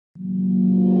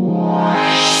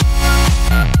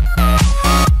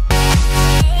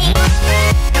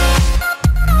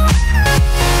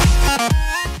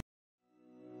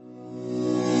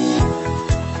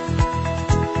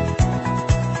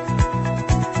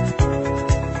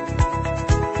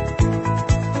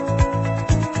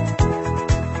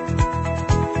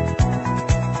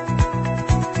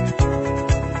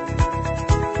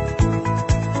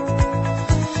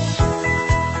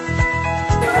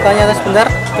tanya sebentar,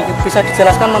 bisa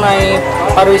dijelaskan mengenai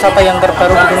pariwisata yang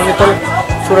terbaru di Gunung Kidul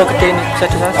Jurug Gedhe ini, bisa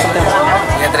dijelaskan seperti apa?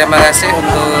 Ya, terima kasih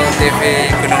untuk TV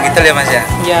Gunungkidul ya Mas ya.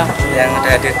 Iya. Yang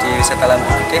sudah hadir di wisata Salam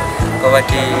Gedhe, bahwa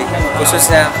di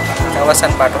khususnya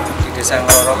kawasan Paduk di Desa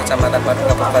Ngeloro, Kecamatan Paduk,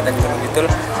 Kabupaten Gunungkidul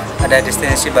ada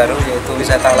destinasi baru yaitu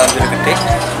wisata Salam Gunungkidul,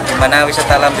 di mana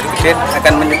wisata Salam Gunungkidul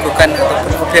akan menyuguhkan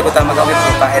ataupun objek utama kami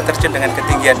berupa air terjun dengan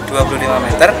ketinggian 25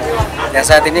 meter yang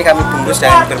saat ini kami bungkus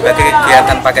dengan berbagai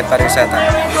kegiatan paket pariwisata.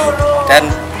 Dan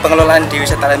pengelolaan di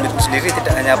wisata Salam Gunungkidul sendiri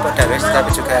tidak hanya Pokdawes,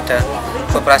 tetapi juga ada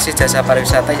koperasi jasa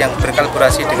pariwisata yang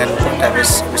berkolaborasi dengan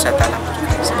Pokdawes wisata Salam.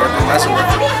 Seperti Mas,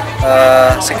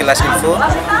 sekilas info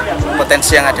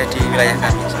potensi yang ada di wilayah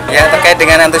kami. Ya, terkait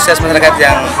dengan antusias masyarakat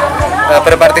yang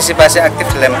berpartisipasi aktif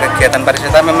dalam kegiatan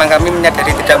pariwisata, memang kami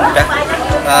menyadari tidak mudah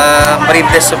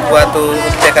merintis suatu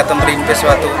objek atau merintis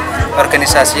suatu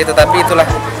organisasi, tetapi itulah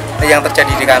yang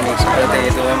terjadi di kami seperti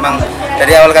itu. Memang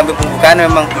dari awal kami pembukaan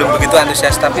memang belum begitu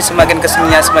antusias, tapi semakin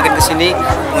kesini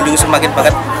pengunjung semakin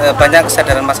banyak,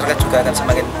 kesadaran masyarakat juga akan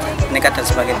semakin meningkat dan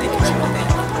semakin tinggi seperti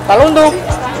itu. Lalu untuk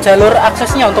jalur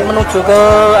aksesnya untuk menuju ke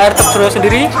air terjun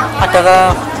sendiri,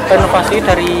 adakah renovasi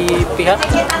dari pihak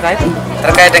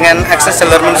terkait dengan akses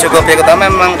jalur menuju ke objek utama?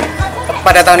 Memang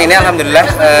pada tahun ini alhamdulillah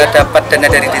dapat dana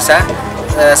dari desa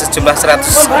sejumlah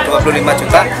 125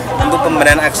 juta untuk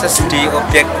pembenahan akses di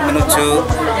objek menuju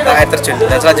air terjun.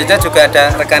 Dan selanjutnya juga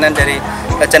ada rekanan dari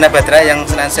Jana Badra yang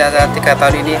senantiasa 3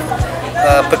 tahun ini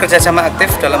bekerja sama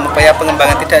aktif dalam upaya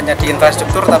pengembangan tidak hanya di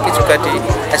infrastruktur tapi juga di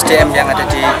SDM yang ada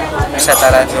di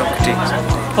wisata Gedhe.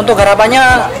 Untuk harapannya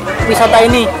wisata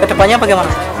ini kedepannya bagaimana?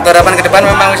 Untuk harapan ke depan,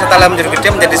 memang wisata Salam Gedhe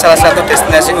menjadi salah satu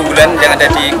destinasi unggulan yang ada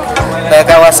di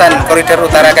kawasan koridor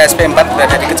utara KSP 4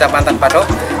 berada di Kecamatan Paduk.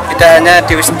 Tidak hanya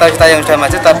di wisata-wisata yang sudah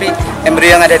maju, tapi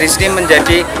embrio yang ada di sini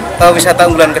menjadi wisata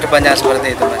unggulan ke depannya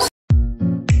seperti itu Mas.